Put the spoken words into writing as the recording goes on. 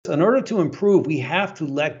in order to improve, we have to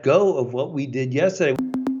let go of what we did yesterday.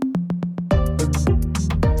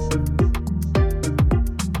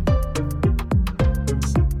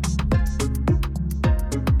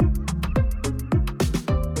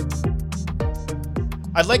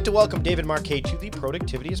 I'd like to welcome David Marquet to the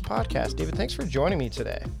Productivityist podcast. David, thanks for joining me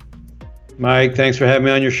today. Mike, thanks for having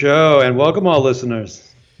me on your show, and welcome all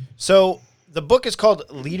listeners. So the book is called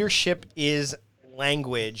Leadership is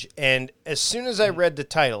Language, and as soon as I read the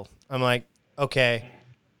title, I'm like, okay,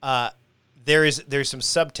 there's some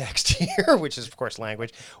subtext here, which is of course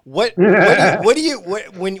language. What led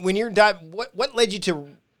you to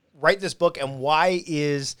write this book, and why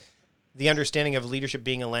is the understanding of leadership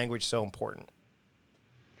being a language so important?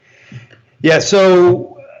 Yeah,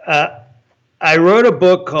 so I wrote a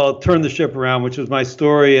book called Turn the Ship Around, which was my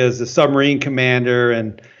story as a submarine commander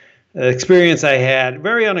and experience I had,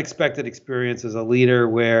 very unexpected experience as a leader,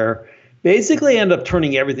 where basically I ended up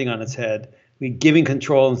turning everything on its head. Giving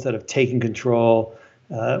control instead of taking control.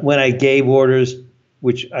 When I gave orders,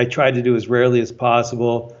 which I tried to do as rarely as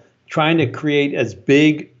possible, trying to create as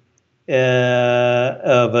big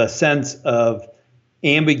of a sense of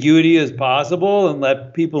ambiguity as possible and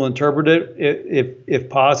let people interpret it if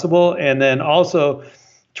possible. And then also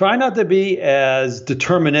try not to be as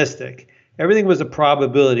deterministic. Everything was a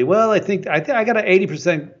probability. Well, I think I got an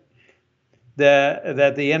 80%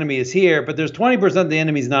 that the enemy is here, but there's 20% the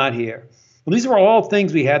enemy's not here. Well, these were all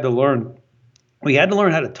things we had to learn. We had to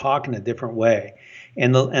learn how to talk in a different way.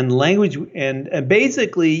 And language, and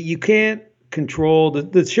basically you can't control.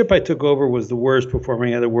 The ship I took over was the worst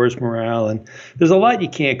performing, had the worst morale, and there's a lot you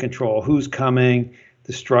can't control. Who's coming,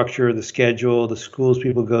 the structure, the schedule, the schools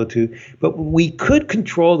people go to. But we could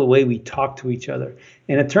control the way we talk to each other.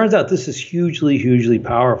 And it turns out this is hugely, hugely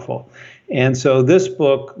powerful. And so this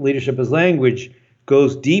book, Leadership as Language,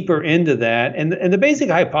 goes deeper into that. And the basic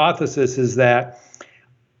hypothesis is that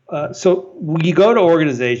so you go to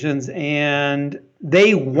organizations and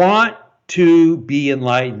they want to be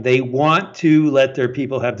enlightened. They want to let their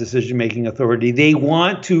people have decision-making authority. They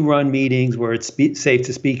want to run meetings where it's safe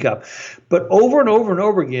to speak up. But over and over and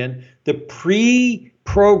over again, the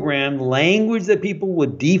pre-programmed language that people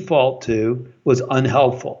would default to was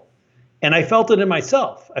unhelpful. And I felt it in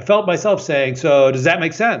myself. I felt myself saying, so does that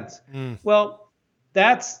make sense? Well,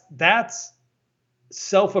 that's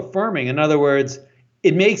self-affirming. In other words,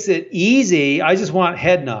 it makes it easy. I just want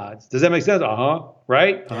head nods. Does that make sense?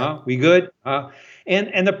 Right? We good?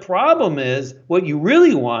 And the problem is, what you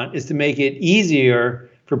really want is to make it easier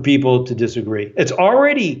for people to disagree. It's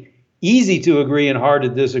already easy to agree and hard to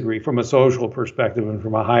disagree from a social perspective and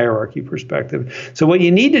from a hierarchy perspective. So what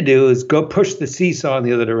you need to do is go push the seesaw in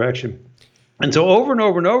the other direction. And so over and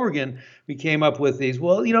over and over again, we came up with these,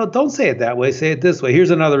 well, don't say it that way, say it this way.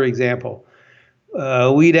 Here's another example.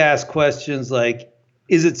 We'd ask questions like,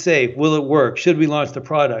 is it safe? Will it work? Should we launch the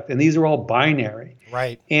product? And these are all binary.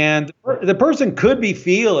 Right. And the person could be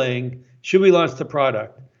feeling, should we launch the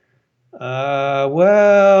product?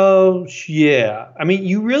 Well, yeah. I mean,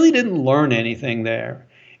 you really didn't learn anything there.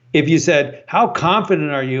 If you said, how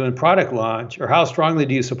confident are you in product launch, or how strongly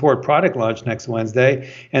do you support product launch next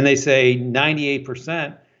Wednesday? And they say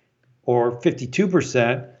 98% or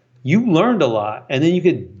 52%, you learned a lot, and then you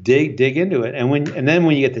could dig into it. And then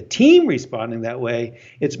when you get the team responding that way,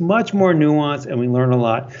 it's much more nuanced, and we learn a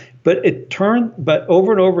lot. But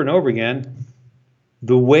over and over and over again,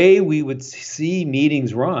 the way we would see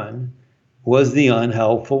meetings run was the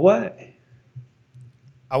unhelpful way.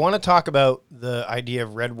 I want to talk about the idea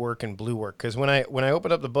of red work and blue work, because when I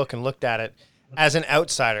opened up the book and looked at it, as an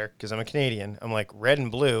outsider, because I'm a Canadian, I'm like, red and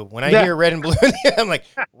blue. When I hear red and blue, I'm like,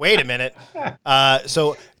 wait a minute.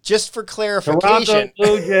 So just for clarification,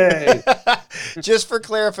 Blue Jays. just for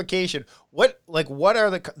clarification, what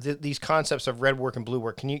are these concepts of red work and blue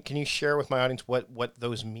work? Can you share with my audience what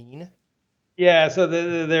those mean? Yeah, so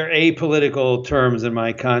they're apolitical terms in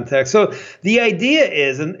my context. So the idea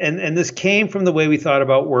is, and this came from the way we thought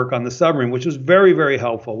about work on the submarine, which was very, very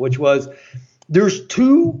helpful, which was, there's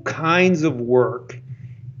two kinds of work,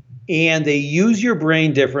 and they use your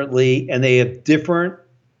brain differently, and they have different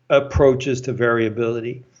approaches to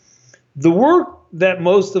variability. The work that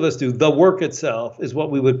most of us do, the work itself, is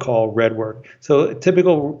what we would call red work. So a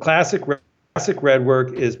typical classic red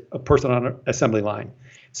work is a person on an assembly line.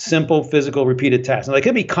 Simple, physical, repeated tasks. Now, they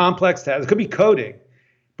could be complex tasks. It could be coding,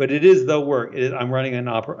 but it is the work. I'm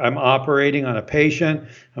operating on a patient.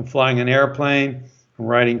 I'm flying an airplane. I'm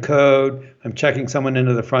writing code. I'm checking someone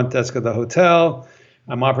into the front desk of the hotel.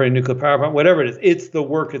 I'm operating a nuclear power plant. Whatever it is, it's the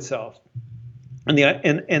work itself. And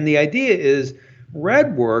the idea is,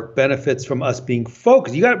 Red work benefits from us being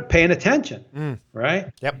focused. You got to paying attention,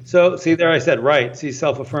 right? Yep. So see there, I said right. See,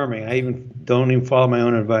 self-affirming. I don't even follow my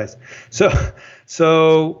own advice.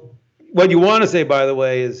 So what you want to say, by the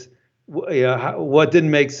way, is what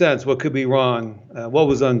didn't make sense, what could be wrong, what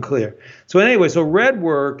was unclear. So anyway, so red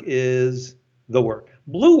work is the work.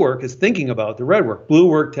 Blue work is thinking about the red work. Blue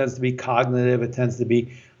work tends to be cognitive. It tends to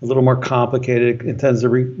be a little more complicated. It tends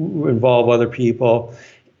to involve other people.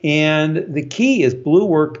 And the key is blue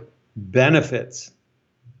work benefits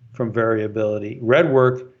from variability. Red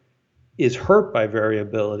work is hurt by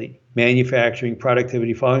variability. Manufacturing,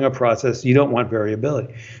 productivity, following a process, you don't want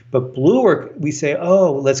variability. But blue work, we say,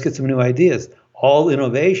 oh, let's get some new ideas. All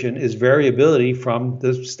innovation is variability from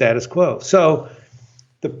the status quo. So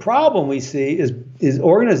the problem we see is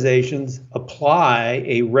organizations apply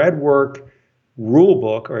a red work rule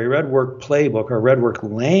book or a red work playbook or a red work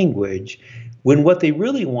language when what they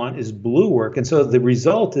really want is blue work. And so the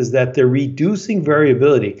result is that they're reducing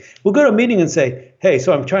variability. We'll go to a meeting and say, hey,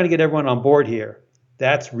 so I'm trying to get everyone on board here.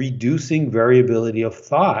 That's reducing variability of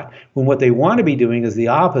thought when what they want to be doing is the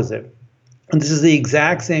opposite. And this is the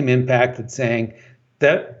exact same impact that's saying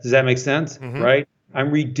that, does that make sense? Mm-hmm. Right?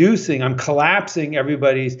 I'm collapsing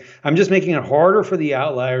I'm just making it harder for the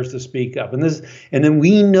outliers to speak up. And then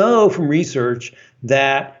we know from research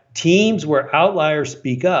that teams where outliers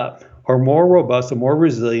speak up are more robust and more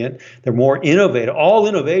resilient. They're more innovative. All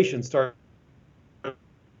innovation starts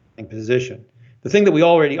in position. The thing that we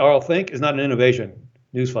already all think is not an innovation.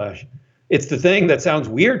 Newsflash. It's the thing that sounds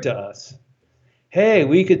weird to us. Hey,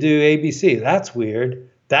 we could do ABC. That's weird.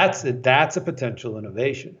 That's a potential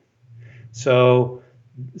innovation. So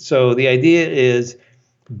the idea is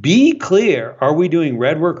be clear. Are we doing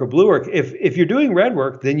red work or blue work? If you're doing red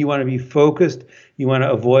work, then you want to be focused. You want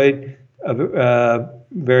to avoid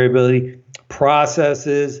variability,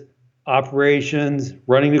 processes, operations,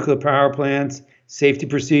 running nuclear power plants, safety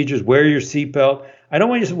procedures, wear your seatbelt. I don't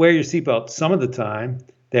want you to wear your seatbelt some of the time.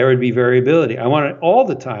 There would be variability. I want it all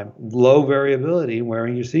the time, low variability in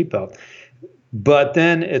wearing your seatbelt. But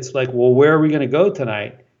then it's like, well, where are we going to go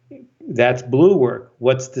tonight? That's blue work.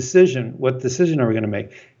 What decision are we going to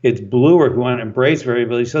make? It's blue work. We want to embrace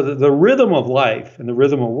variability so that the rhythm of life and the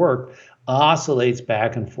rhythm of work oscillates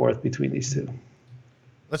back and forth between these two.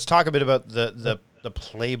 Let's talk a bit about the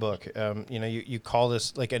playbook. You call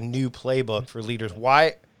this like a new playbook for leaders.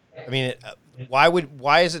 Why? I mean,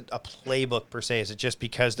 why is it a playbook per se? Is it just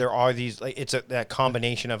because there are these, like, it's that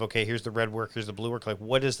combination of, okay, here's the red work, here's the blue work. Like,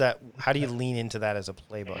 what is that? How do you lean into that as a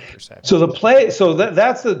playbook per se? So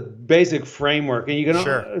that's the basic framework, and you can.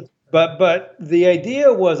 Sure. But the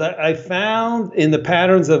idea was I found in the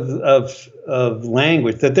patterns of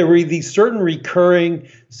language that there were these certain recurring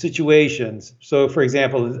situations. So, for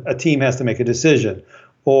example, a team has to make a decision,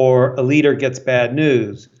 or a leader gets bad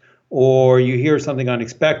news, or you hear something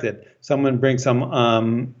unexpected. Someone brings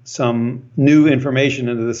some new information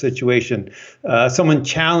into the situation. Someone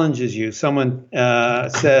challenges you. Someone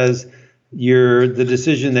says the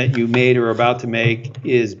decision that you made or are about to make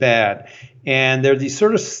is bad. And there are these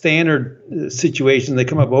sort of standard situations. They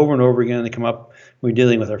come up over and over again. They come up when we're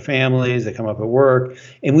dealing with our families. They come up at work.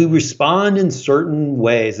 And we respond in certain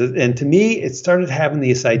ways. And to me, it started having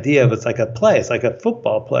this idea of it's like a play. It's like a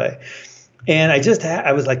football play. And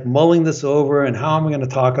I was like mulling this over and how am I going to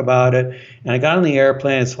talk about it? And I got on the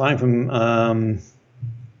airplane. I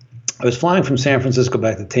was flying from San Francisco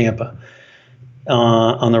back to Tampa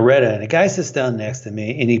on the red eye. And a guy sits down next to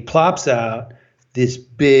me and he plops out this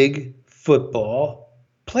big football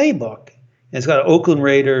playbook. And it's got an Oakland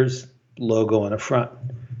Raiders logo on the front.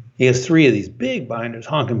 He has 3 of these big binders,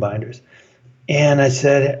 honking binders. And I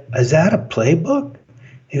said, is that a playbook?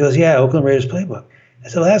 He goes, yeah, Oakland Raiders playbook. I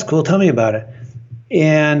said, well, that's cool. Tell me about it.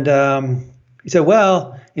 And he said,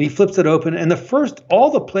 well, and he flips it open. And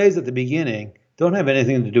all the plays at the beginning don't have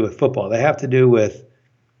anything to do with football. They have to do with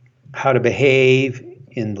how to behave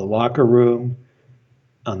in the locker room,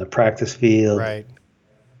 on the practice field, right,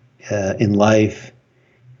 in life.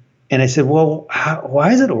 And I said, well,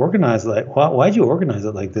 why is it organized why'd you organize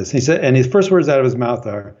it like this? And he said, and his first words out of his mouth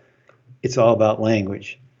are, it's all about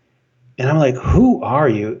language. And I'm like, who are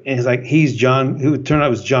you? And he's like, he's John, who turned out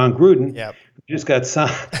was John Gruden. Yep. Who just got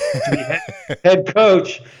signed to be head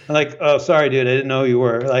coach. I'm like, oh, sorry, dude, I didn't know who you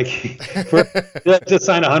were. Like, just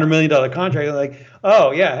signed a $100 million contract. I'm like,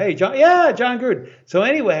 oh, yeah, hey, John Gruden. So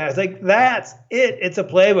anyway, I was like, that's it. It's a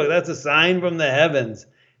playbook. That's a sign from the heavens.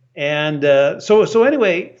 And so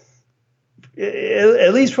anyway,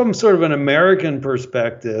 at least from sort of an American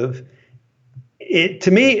perspective,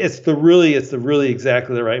 to me, it's the really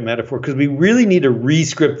exactly the right metaphor, because we really need to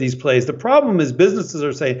re-script these plays. The problem is businesses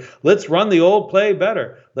are saying, let's run the old play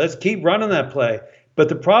better. Let's keep running that play. But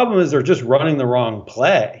the problem is they're just running the wrong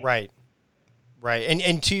play. Right. Right.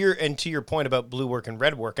 And to your point about blue work and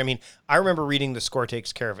red work, I mean, I remember reading The Score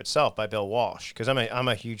Takes Care of Itself by Bill Walsh, because I'm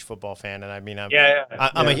a huge football fan, and I mean I'm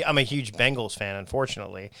a huge Bengals fan,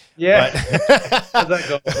 unfortunately. Yeah. But, how's that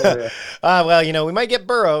going for you? well, we might get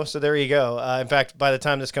Burrow, so there you go. In fact, by the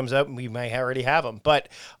time this comes out, we might already have him. But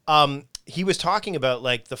he was talking about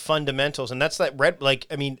like the fundamentals, and that's that red. Like,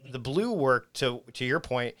 I mean, the blue work, to your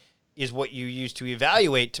point, is what you use to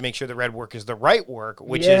evaluate to make sure the red work is the right work,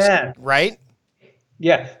 which is right.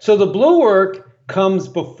 Yeah. So the blue work comes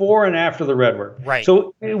before and after the red work. Right.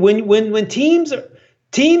 So when teams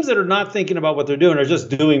that are not thinking about what they're doing are just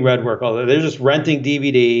doing red work all day. They're just renting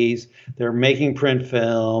DVDs, they're making print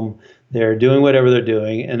film, they're doing whatever they're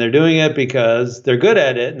doing, and they're doing it because they're good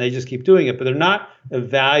at it and they just keep doing it, but they're not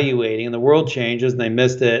evaluating, and the world changes and they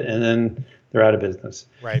missed it and then they're out of business.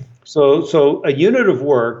 Right. So a unit of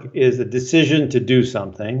work is a decision to do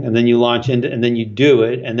something, and then you launch into, and then you do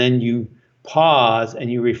it, and then you pause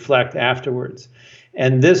and you reflect afterwards.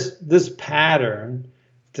 And this pattern,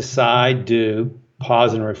 decide, do,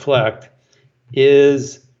 pause, and reflect,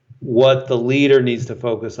 is what the leader needs to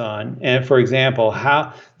focus on. And for example,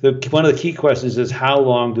 one of the key questions is, how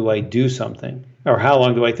long do I do something, or how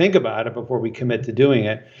long do I think about it before we commit to doing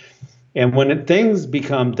it? And when things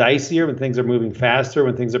become dicier, when things are moving faster,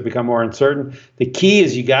 when things have become more uncertain, the key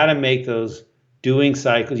is you got to make those doing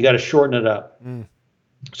cycles, you got to shorten it up.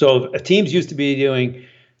 So if teams used to be doing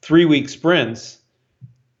 3-week sprints,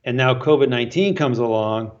 and now COVID-19 comes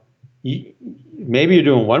along, maybe you're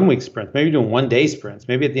doing 1-week sprints, maybe you're doing 1-day sprints.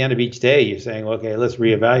 Maybe at the end of each day, you're saying, okay, let's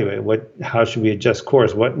reevaluate. How should we adjust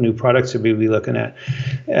course? What new products should we be looking at?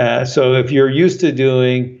 So if you're used to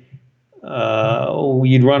doing,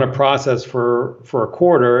 you'd run a process for a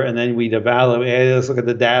quarter, and then we'd evaluate, hey, let's look at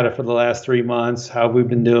the data for the last 3 months, how we've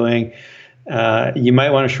been doing. You might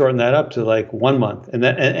want to shorten that up to like 1 month, and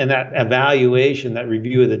that evaluation, that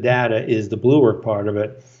review of the data, is the blue work part of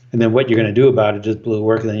it. And then what you're going to do about it is blue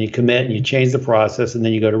work, and then you commit and you change the process, and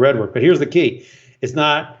then you go to red work. But here's the key: it's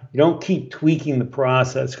not, you don't keep tweaking the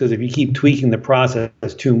process, because if you keep tweaking the process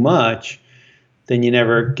too much, then you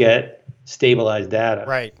never get stabilized data.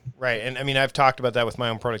 Right. And I mean, I've talked about that with my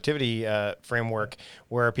own productivity framework,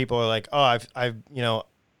 where people are like, oh,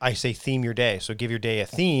 I say theme your day. So give your day a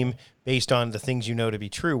theme based on the things you know to be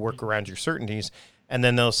true, work around your certainties. And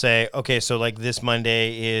then they'll say, okay, so like this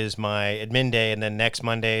Monday is my admin day, and then next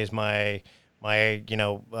Monday is my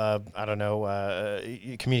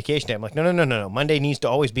communication day. I'm like, no. Monday needs to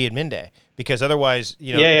always be admin day, because otherwise,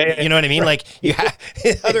 you know what I mean? Like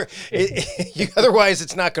otherwise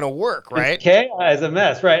it's not going to work, right? It's chaos, a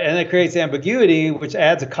mess, right? And it creates ambiguity, which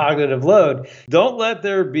adds a cognitive load. Don't let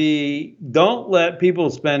people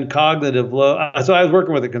spend cognitive load. So I was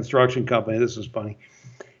working with a construction company. This was funny.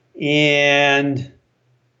 And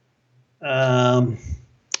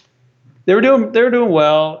they were doing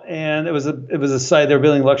well, and it was a site. They were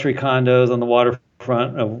building luxury condos on the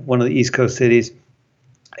waterfront of one of the East Coast cities,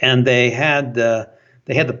 and they had the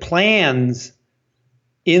plans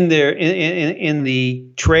in the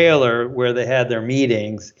trailer where they had their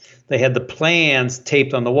meetings. They had the plans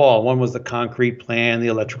taped on the wall. One was the concrete plan, the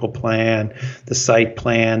electrical plan, the site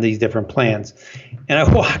plan, these different plans. And I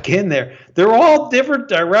walk in there, they're all different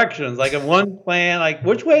directions. Like in one plan, like,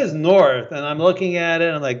 which way is north? And I'm looking at it,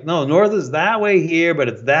 and I'm like, no, north is that way here, but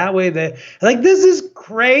it's that way there. Like, this is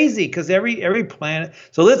crazy, because every planet.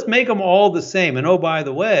 So let's make them all the same. And oh, by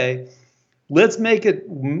the way, let's make it.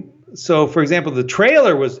 So, for example, the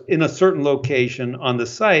trailer was in a certain location on the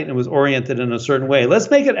site and was oriented in a certain way. Let's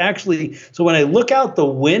make it actually, so when I look out the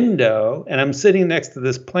window and I'm sitting next to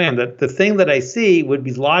this plan, that the thing that I see would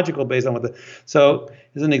be logical based on so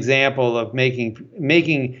is an example of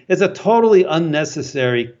making, it's a totally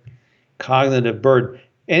unnecessary cognitive burden.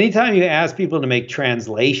 Anytime you ask people to make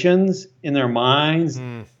translations in their minds,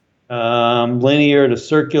 linear to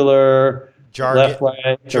circular, jargon, left,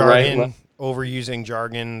 right, to jargon, right, left. Overusing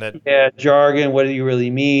jargon. Jargon. What do you really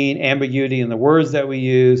mean? Ambiguity in the words that we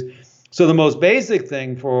use. So the most basic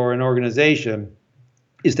thing for an organization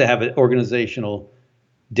is to have an organizational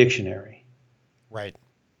dictionary. Right.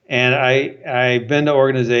 And I've been to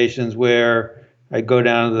organizations where I go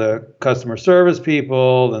down to the customer service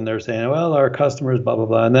people, and they're saying, well, our customers, blah, blah,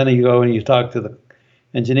 blah. And then you go and you talk to the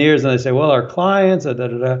engineers, and they say, well, our clients, da, da,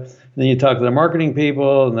 da. And then you talk to the marketing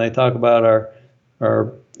people, and they talk about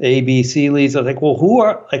our ABC leads. I was like, well, who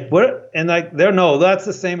are like what? And like, they're no, that's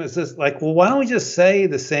the same as this. Like, well, why don't we just say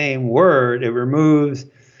the same word? It removes.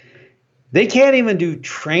 They can't even do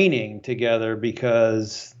training together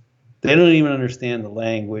because they don't even understand the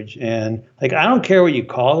language. And like, I don't care what you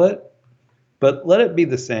call it, but let it be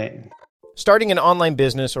the same. Starting an online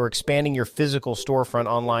business or expanding your physical storefront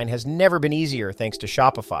online has never been easier thanks to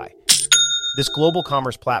Shopify. This global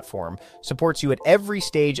commerce platform supports you at every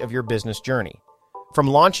stage of your business journey. From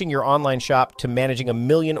launching your online shop to managing 1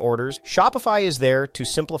 million orders, Shopify is there to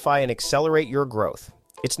simplify and accelerate your growth.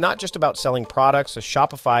 It's not just about selling products, as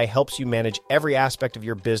Shopify helps you manage every aspect of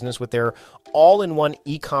your business with their all-in-one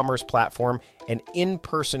e-commerce platform and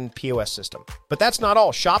in-person POS system. But that's not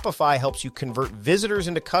all. Shopify helps you convert visitors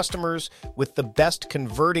into customers with the best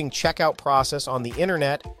converting checkout process on the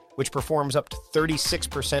internet, which performs up to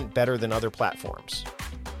 36% better than other platforms.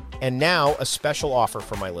 And now, a special offer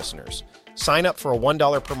for my listeners. Sign up for a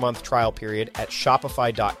 $1 per month trial period at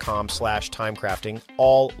shopify.com/timecrafting,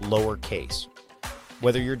 all lowercase.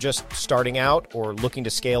 Whether you're just starting out or looking to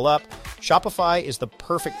scale up, Shopify is the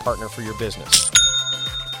perfect partner for your business.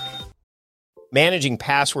 Managing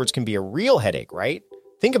passwords can be a real headache, right?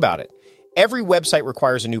 Think about it. Every website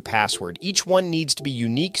requires a new password. Each one needs to be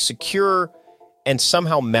unique, secure, and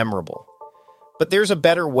somehow memorable. But there's a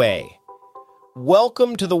better way.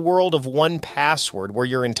 Welcome to the world of 1Password, where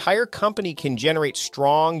your entire company can generate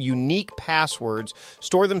strong, unique passwords,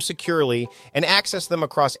 store them securely, and access them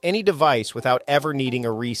across any device without ever needing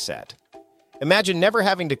a reset. Imagine never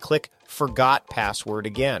having to click Forgot Password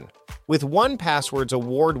again. With 1Password's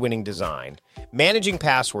award-winning design, managing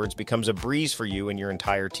passwords becomes a breeze for you and your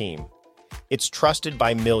entire team. It's trusted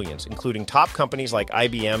by millions, including top companies like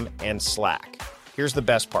IBM and Slack. Here's the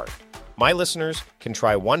best part. My listeners can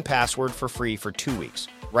try 1Password for free for 2 weeks.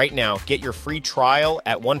 Right now, get your free trial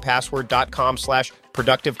at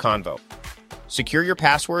onepassword.com/productiveconvo. Secure your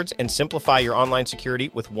passwords and simplify your online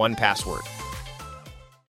security with 1Password.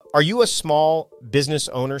 Are you a small business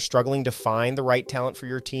owner struggling to find the right talent for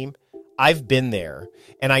your team? I've been there,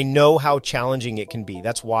 and I know how challenging it can be.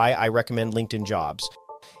 That's why I recommend LinkedIn Jobs.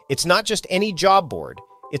 It's not just any job board.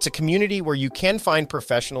 It's a community where you can find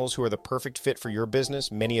professionals who are the perfect fit for your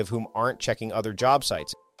business, many of whom aren't checking other job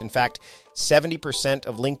sites. In fact, 70%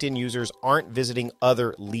 of LinkedIn users aren't visiting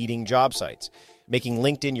other leading job sites, making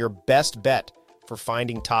LinkedIn your best bet for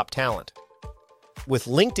finding top talent. With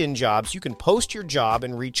LinkedIn Jobs, you can post your job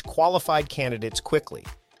and reach qualified candidates quickly.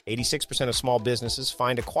 86% of small businesses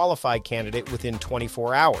find a qualified candidate within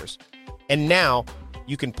 24 hours. And now,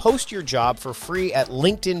 you can post your job for free at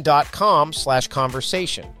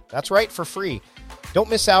linkedin.com/conversation. That's right, for free. Don't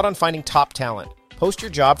miss out on finding top talent. Post your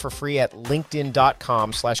job for free at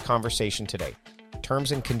linkedin.com/conversation today.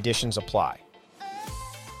 Terms and conditions apply.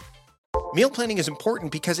 Meal planning is important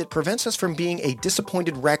because it prevents us from being a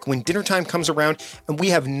disappointed wreck when dinner time comes around and we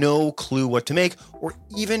have no clue what to make, or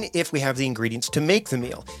even if we have the ingredients to make the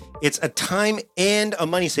meal. It's a time and a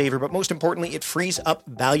money saver, but most importantly, it frees up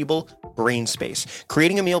valuable brain space.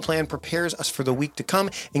 Creating a meal plan prepares us for the week to come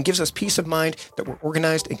and gives us peace of mind that we're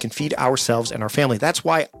organized and can feed ourselves and our family. That's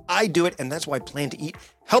why I do it, and that's why Plan to Eat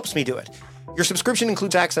helps me do it. Your subscription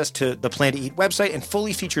includes access to the Plan to Eat website and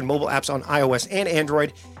fully featured mobile apps on iOS and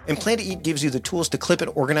Android. And Plan to Eat gives you the tools to clip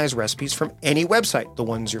and organize recipes from any website, the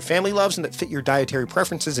ones your family loves and that fit your dietary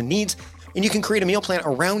preferences and needs. And you can create a meal plan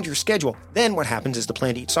around your schedule. Then what happens is the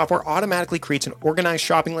Plan to Eat software automatically creates an organized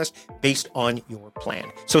shopping list based on your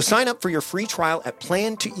plan. So sign up for your free trial at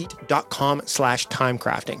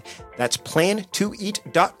plantoeat.com/timecrafting. That's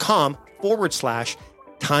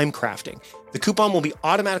plantoeat.com/timecrafting. The coupon will be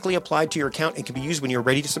automatically applied to your account and can be used when you're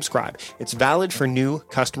ready to subscribe. It's valid for new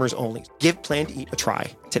customers only. Give Plan to Eat a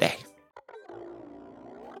try today.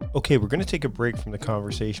 Okay, we're going to take a break from the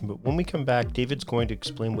conversation, but when we come back, David's going to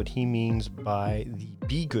explain what he means by the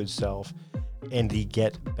be good self and the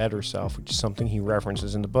get better self, which is something he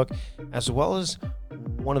references in the book, as well as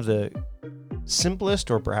one of the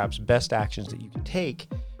simplest or perhaps best actions that you can take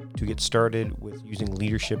to get started with using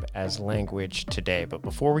leadership as language today. But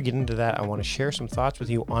before we get into that, I want to share some thoughts with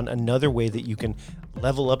you on another way that you can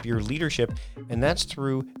level up your leadership, and that's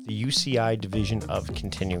through the UCI Division of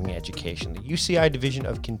Continuing Education. The UCI Division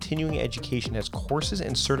of Continuing Education has courses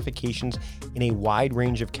and certifications in a wide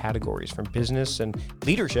range of categories, from business and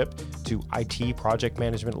leadership to IT, project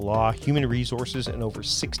management, law, human resources, and over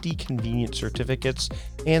 60 convenient certificates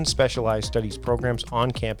and specialized studies programs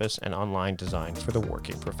on campus and online designed for the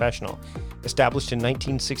working professional. Established in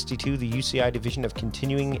 1962, the UCI Division of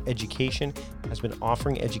Continuing Education has been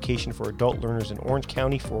offering education for adult learners in Orange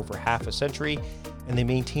County for over half a century, and they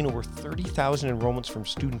maintain over 30,000 enrollments from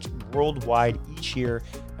students worldwide each year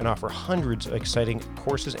and offer hundreds of exciting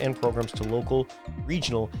courses and programs to local,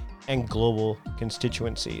 regional, and global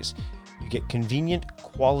constituencies. You get convenient,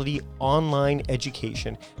 quality online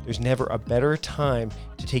education. There's never a better time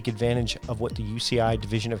to take advantage of what the UCI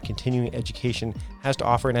Division of Continuing Education has to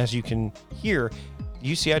offer. And as you can hear,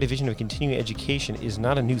 the UCI Division of Continuing Education is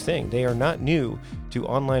not a new thing. They are not new to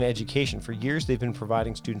online education. For years, they've been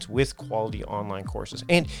providing students with quality online courses.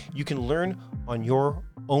 And you can learn on your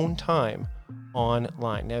own time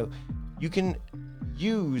online. Now, you can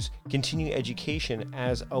use continuing education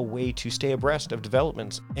as a way to stay abreast of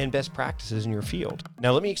developments and best practices in your field.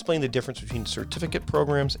 Now, let me explain the difference between certificate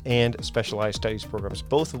programs and specialized studies programs,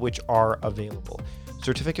 both of which are available.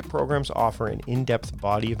 Certificate programs offer an in-depth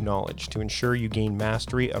body of knowledge to ensure you gain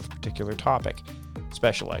mastery of a particular topic.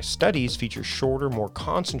 Specialized studies feature shorter, more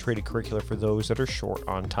concentrated curricula for those that are short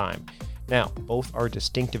on time. Now, both are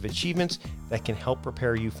distinctive achievements that can help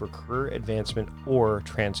prepare you for career advancement or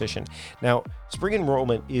transition. Now, spring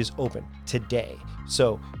enrollment is open today.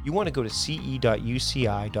 So you want to go to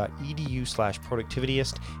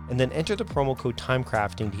ce.uci.edu/productivityist and then enter the promo code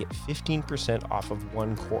TIMECRAFTING to get 15% off of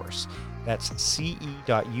one course. That's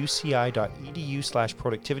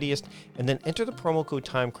ce.uci.edu/productivityist and then enter the promo code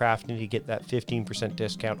TIMECRAFTING to get that 15%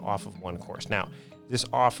 discount off of one course. Now, this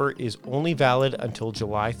offer is only valid until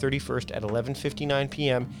July 31st at 11:59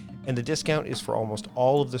 p.m., and the discount is for almost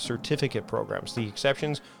all of the certificate programs. The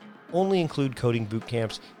exceptions only include coding boot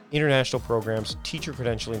camps, international programs, teacher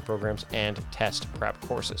credentialing programs, and test prep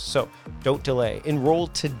courses. So don't delay. Enroll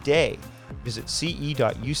today. Visit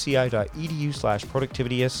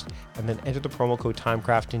ce.uci.edu/productivityist and then enter the promo code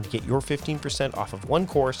TIMECRAFTING to get your 15% off of one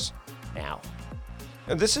course now.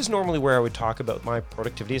 Now, this is normally where I would talk about my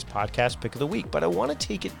Productivityist podcast pick of the week, but I want to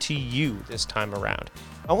take it to you this time around.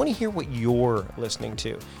 I want to hear what you're listening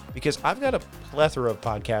to, because I've got a plethora of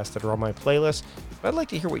podcasts that are on my playlist, but I'd like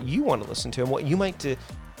to hear what you want to listen to and what you might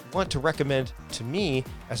want to recommend to me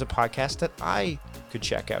as a podcast that I could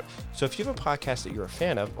check out. So if you have a podcast that you're a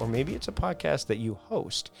fan of, or maybe it's a podcast that you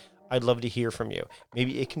host, I'd love to hear from you.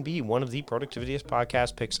 Maybe it can be one of the Productivityist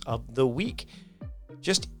podcast picks of the week.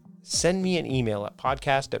 Just send me an email at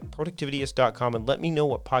podcast@productivityist.com and let me know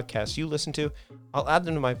what podcasts you listen to. I'll add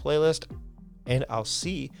them to my playlist and I'll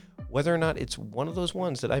see whether or not it's one of those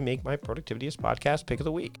ones that I make my Productivityist podcast pick of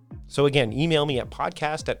the week. So again, email me at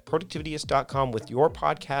podcast@productivityist.com with your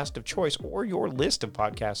podcast of choice or your list of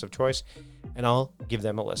podcasts of choice, and I'll give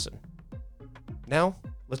them a listen. Now,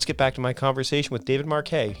 let's get back to my conversation with David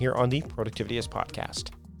Marquet here on the Productivityist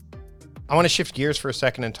podcast. I want to shift gears for a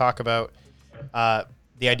second and talk about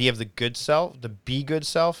the idea of the good self, the be good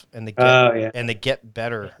self, and the get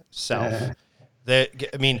better self.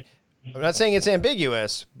 I'm not saying it's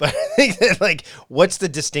ambiguous, but I think that, what's the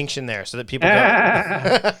distinction there so that people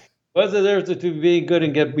don't? What's the difference between being good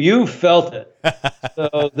and get? You felt it.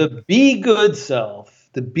 So the be good self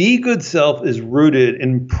is rooted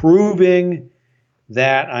in proving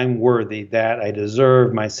that I'm worthy, that I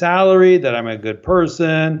deserve my salary, that I'm a good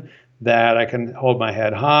person, that I can hold my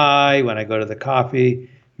head high when I go to the coffee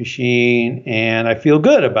machine, and I feel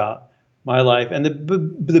good about my life. And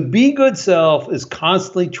the be good self is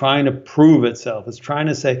constantly trying to prove itself. It's trying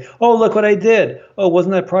to say, oh, look what I did. Oh,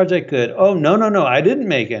 wasn't that project good? Oh, no, I didn't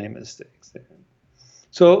make any mistakes there.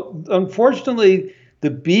 So unfortunately, the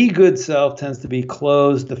be good self tends to be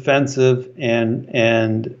closed, defensive,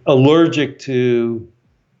 and allergic to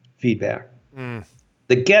feedback.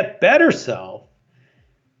 The get better self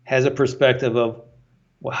has a perspective of,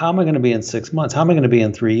 well, how am I going to be in 6 months? How am I going to be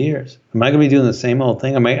in 3 years? Am I going to be doing the same old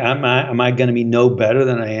thing? Am I going to be no better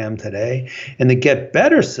than I am today? And the get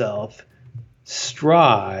better self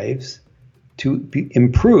strives to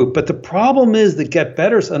improve. But the problem is the get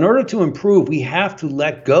better. In order to improve, we have to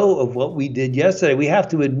let go of what we did yesterday. We have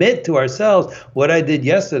to admit to ourselves what I did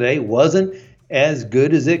yesterday wasn't as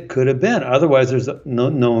good as it could have been. Otherwise, there's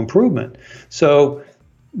no improvement. So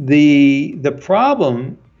the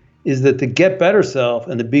problem is that the get better self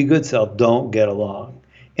and the be good self don't get along.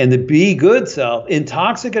 And the be good self, in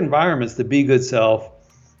toxic environments, the be good self,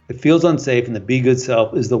 it feels unsafe, and the be good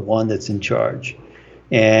self is the one that's in charge.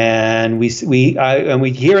 And we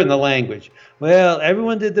hear in the language, well,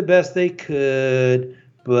 everyone did the best they could,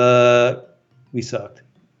 but we sucked.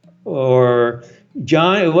 Or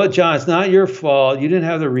John, it's not your fault. You didn't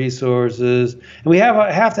have the resources. And we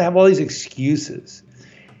have to have all these excuses.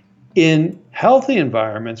 In healthy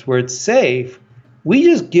environments where it's safe, we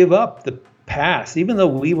just give up the past, even though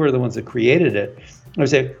we were the ones that created it. And we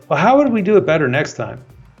say, well, how would we do it better next time?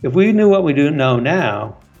 If we knew what we do know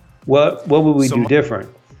now, what would we do different?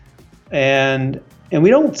 And And we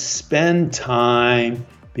don't spend time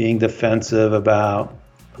being defensive about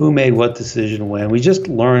who made what decision when. We just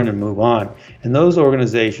learn and move on. And those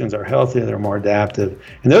organizations are healthier, they're more adaptive,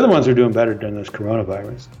 and they're the ones who are doing better during this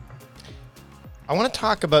coronavirus. I want to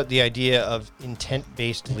talk about the idea of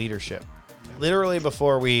intent-based leadership. Literally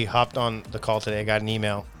before we hopped on the call today, I got an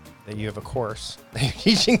email that you have a course that you're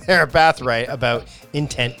teaching there at Bathright about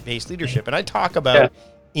intent-based leadership. And I talk about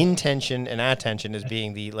intention and attention as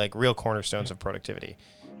being the real cornerstones of productivity.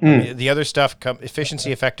 The other stuff,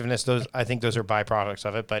 efficiency, effectiveness, I think those are byproducts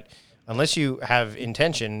of it. But unless you have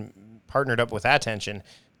intention partnered up with attention,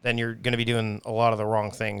 then you're going to be doing a lot of the wrong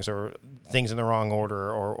things or things in the wrong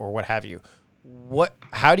order or what have you.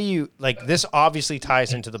 How do you, this obviously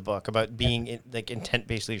ties into the book about being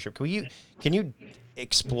intent-based leadership. Can you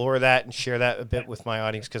explore that and share that a bit with my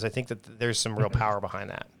audience? Because I think that there's some real power behind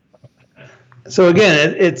that. So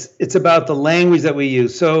again, it's about the language that we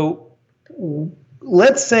use. So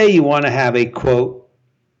let's say you want to have a quote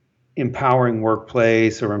empowering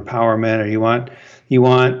workplace or empowerment, or you want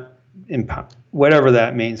whatever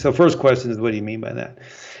that means. So first question is, what do you mean by that?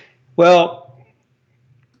 Well,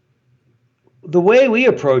 the way we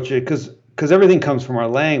approach it, because everything comes from our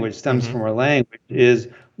language, stems from our language, is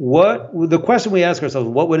the question we ask ourselves: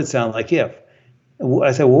 what would it sound like if?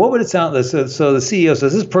 I said, well, what would it sound like? So the CEO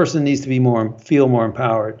says, this person needs to feel more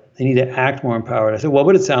empowered. They need to act more empowered. I said, what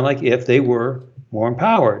would it sound like if they were more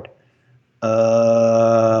empowered?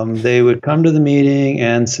 They would come to the meeting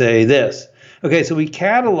and say this. Okay, so we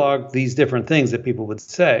catalog these different things that people would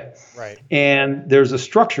say. Right. And there's a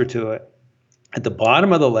structure to it. At the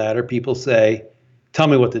bottom of the ladder, people say, tell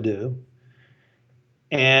me what to do.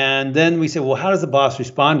 And then we say, well, how does the boss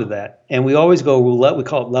respond to that? And we always go roulette. We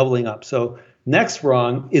call it leveling up. So next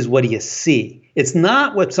rung is, what do you see? It's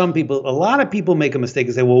not what a lot of people make a mistake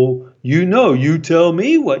and say, well, you tell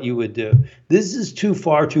me what you would do. This is too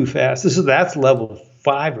far, too fast. That's level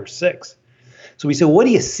 5 or 6. So we say, what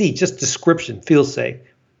do you see? Just description, feel safe.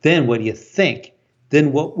 Then what do you think?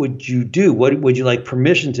 Then what would you do? What would you like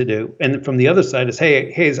permission to do? And from the other side is,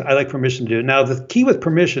 hey, I like permission to do it. Now, the key with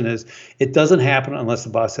permission is it doesn't happen unless the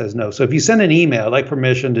boss says no. So if you send an email, I'd like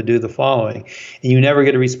permission to do the following, and you never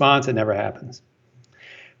get a response, it never happens.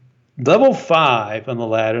 Level 5 on the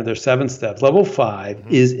ladder, there's 7 steps. Level 5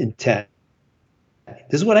 is intent.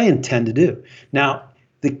 This is what I intend to do. Now,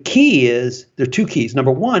 the key is, there are 2 keys.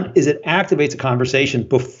 Number 1 is it activates a conversation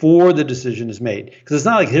before the decision is made. Because it's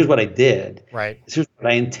not like, here's what I did. Right. It's here's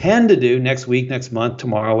what I intend to do next week, next month,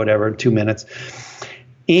 tomorrow, whatever, 2 minutes.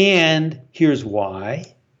 And here's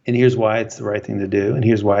why. And here's why it's the right thing to do. And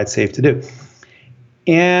here's why it's safe to do.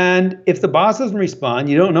 And if the boss doesn't respond,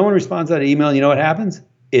 no one responds to that email, and you know what happens?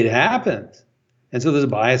 It happens. And so there's a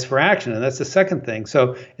bias for action. And that's the second thing.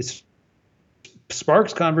 So it's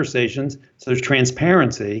sparks conversations, so there's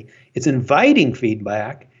transparency, it's inviting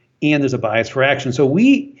feedback, and there's a bias for action. So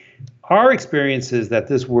our experience is that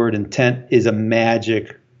this word intent is a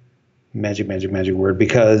magic word,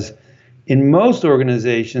 because in most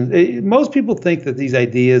organizations, most people think that these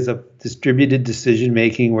ideas of distributed decision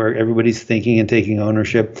making, where everybody's thinking and taking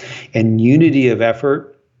ownership, and unity of effort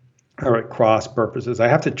are at cross purposes. I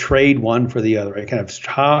have to trade one for the other. I can have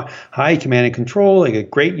high command and control. I get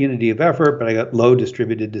great unity of effort, but I got low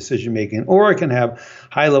distributed decision making. Or I can have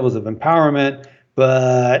high levels of empowerment,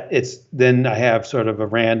 but then I have sort of a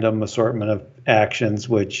random assortment of actions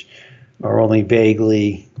which are only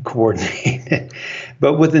vaguely coordinated.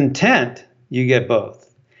 But with intent, you get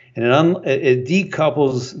both. And it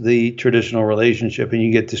decouples the traditional relationship, and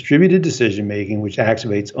you get distributed decision making, which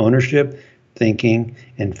activates ownership, thinking,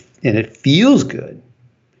 and it feels good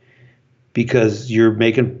because you're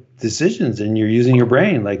making decisions and you're using your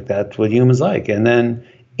brain. Like, that's what humans like.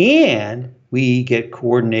 And we get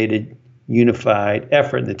coordinated, unified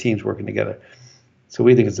effort, and the team's working together. So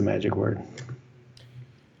we think it's a magic word.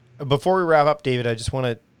 Before we wrap up, David, I just want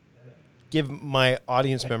to give my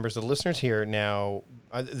audience members, the listeners here now,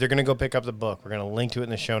 they're going to go pick up the book. We're going to link to it in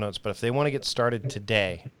the show notes. But if they want to get started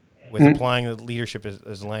today with applying the leadership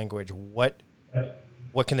as language, what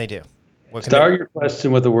can they do? Start your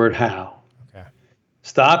question with the word how. Okay.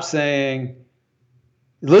 Stop saying,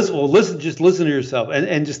 just listen to yourself,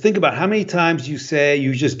 and just think about how many times you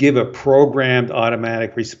just give a programmed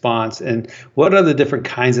automatic response, and what are the different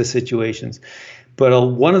kinds of situations. But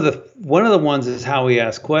one of the ones is how we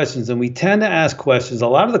ask questions, and we tend to ask questions. A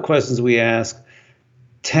lot of the questions we ask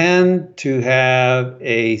tend to have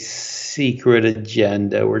a secret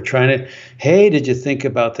agenda. We're trying to, hey, did you think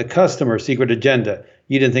about the customer? Secret agenda.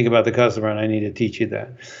 You didn't think about the customer, and I need to teach you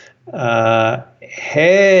that.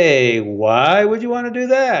 Hey, why would you want to do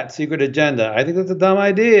that? Secret agenda. I think that's a dumb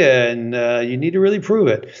idea, and you need to really prove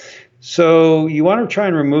it. So you want to try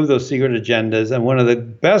and remove those secret agendas, and one of the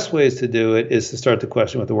best ways to do it is to start the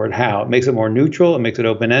question with the word how. It makes it more neutral, it makes it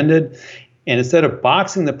open-ended, and instead of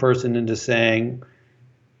boxing the person into saying,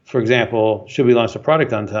 for example, should we launch the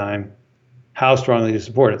product on time? How strongly do you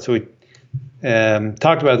support it? So we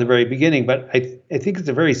talked about it at the very beginning, but I think it's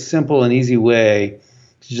a very simple and easy way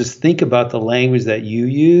to just think about the language that you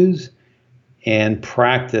use and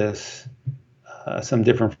practice some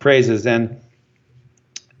different phrases. And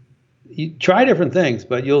you try different things,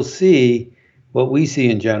 but you'll see what we see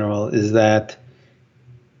in general is that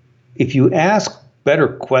if you ask better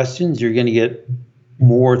questions, you're going to get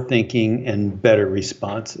more thinking and better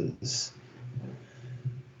responses.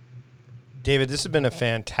 David, this has been a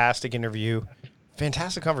fantastic interview,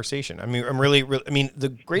 fantastic conversation. I mean, the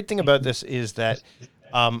great thing about this is that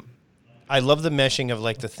I love the meshing of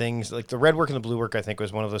like the things, like the red work and the blue work. I think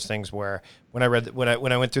was one of those things where when I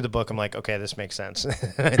went through the book, I'm like, okay, this makes sense. I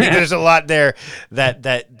think there's a lot there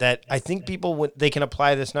that I think people they can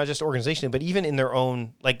apply this not just organizationally, but even in their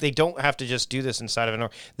own. Like they don't have to just do this inside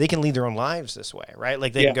of they can lead their own lives this way, right?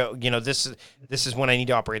 Like they can go, this is when I need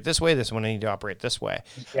to operate this way. This is when I need to operate this way.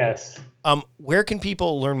 Yes. Where can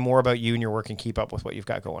people learn more about you and your work and keep up with what you've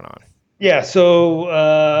got going on? Yeah, so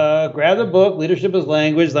grab the book, Leadership as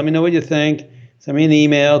Language. Let me know what you think. Send me an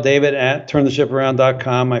email,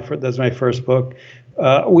 david@turntheshiparound.com. That's my first book.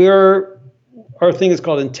 Our thing is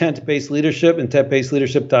called Intent-Based Leadership,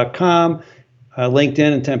 intentbasedleadership.com.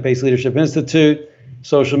 LinkedIn, Intent-Based Leadership Institute.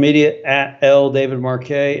 Social media,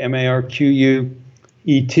 @LDavidMarquet, MARQUET.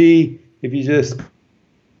 If you just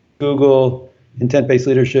Google Intent-Based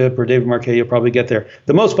Leadership or David Marquet, you'll probably get there.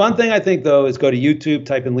 The most fun thing, I think, though, is go to YouTube,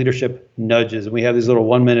 type in Leadership Nudges. And we have these little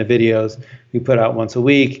 1-minute videos we put out once a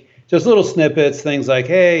week. Just little snippets, things like,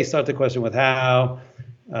 hey, start the question with how.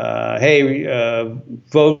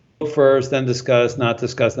 Vote first, then discuss, not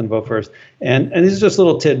discuss, then vote first. And these are just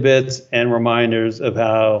little tidbits and reminders of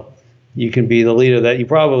how you can be the leader that you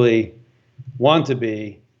probably want to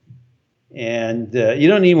be. And you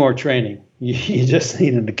don't need more training. You just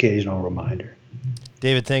need an occasional reminder.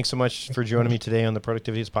 David, thanks so much for joining me today on the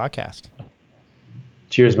Productivities Podcast.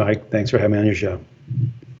 Cheers, Mike. Thanks for having me on your show.